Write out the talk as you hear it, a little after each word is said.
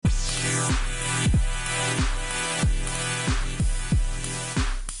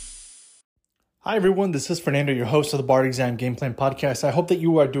Hi everyone, this is Fernando, your host of the Bar Exam Game Plan Podcast. I hope that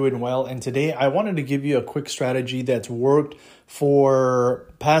you are doing well, and today I wanted to give you a quick strategy that's worked for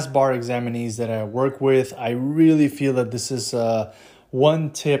past bar examinees that I work with. I really feel that this is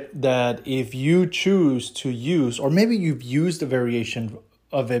one tip that if you choose to use, or maybe you've used a variation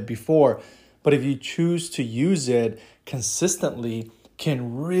of it before, but if you choose to use it consistently,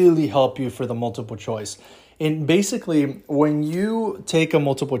 can really help you for the multiple choice. And basically, when you take a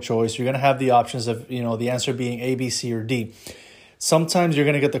multiple choice, you're going to have the options of, the answer being A, B, C, or D. Sometimes you're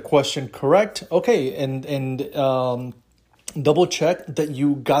going to get the question correct. Okay, and double check that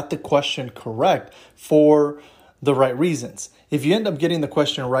you got the question correct for the right reasons. If you end up getting the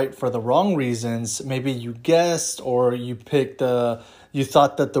question right for the wrong reasons, maybe you guessed or you you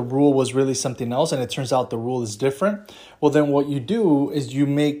thought that the rule was really something else and it turns out the rule is different. Well, then what you do is you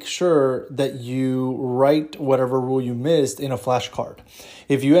make sure that you write whatever rule you missed in a flashcard.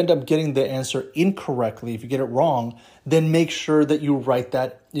 If you end up getting the answer incorrectly, if you get it wrong, then make sure that you write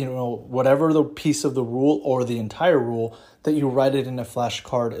that, whatever the piece of the rule or the entire rule, that you write it in a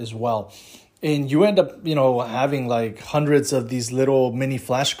flashcard as well. And you end up, having like hundreds of these little mini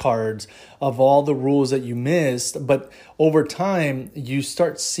flashcards of all the rules that you missed. But over time, you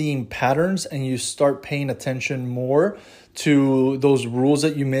start seeing patterns and you start paying attention more to those rules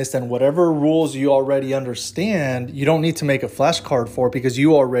that you missed, and whatever rules you already understand, you don't need to make a flashcard for because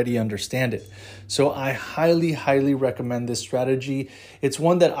you already understand it. So I highly, highly recommend this strategy. It's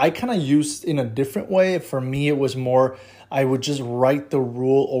one that I kind of used in a different way. For me, it was more, I would just write the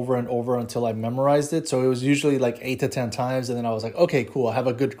rule over and over until I memorized it. So it was usually like 8 to 10 times. And then I was like, okay, cool. I have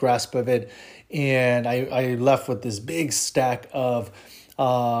a good grasp of it. And I left with this big stack of,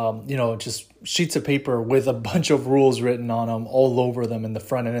 just sheets of paper with a bunch of rules written on them all over them in the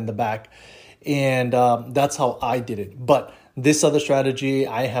front and in the back. And that's how I did it. But this other strategy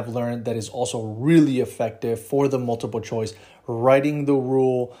I have learned that is also really effective for the multiple choice, writing the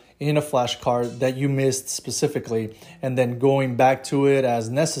rule in a flashcard that you missed specifically, and then going back to it as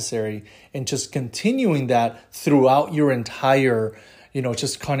necessary and just continuing that throughout your entire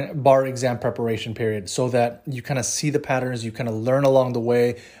just kind of bar exam preparation period, so that you kind of see the patterns, you kind of learn along the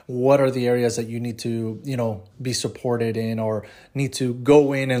way what are the areas that you need to, be supported in or need to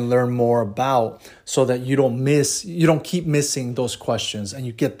go in and learn more about, so that you don't keep missing those questions and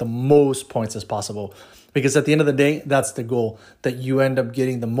you get the most points as possible. Because at the end of the day, that's the goal, that you end up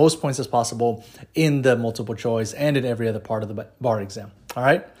getting the most points as possible in the multiple choice and in every other part of the bar exam. All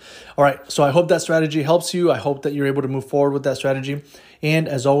right. So I hope that strategy helps you. I hope that you're able to move forward with that strategy. And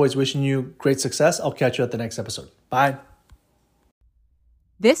as always, wishing you great success. I'll catch you at the next episode. Bye.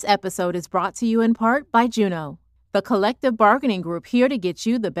 This episode is brought to you in part by Juno, the collective bargaining group here to get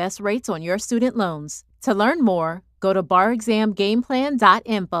you the best rates on your student loans. To learn more, go to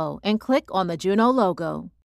barexamgameplan.info and click on the Juno logo.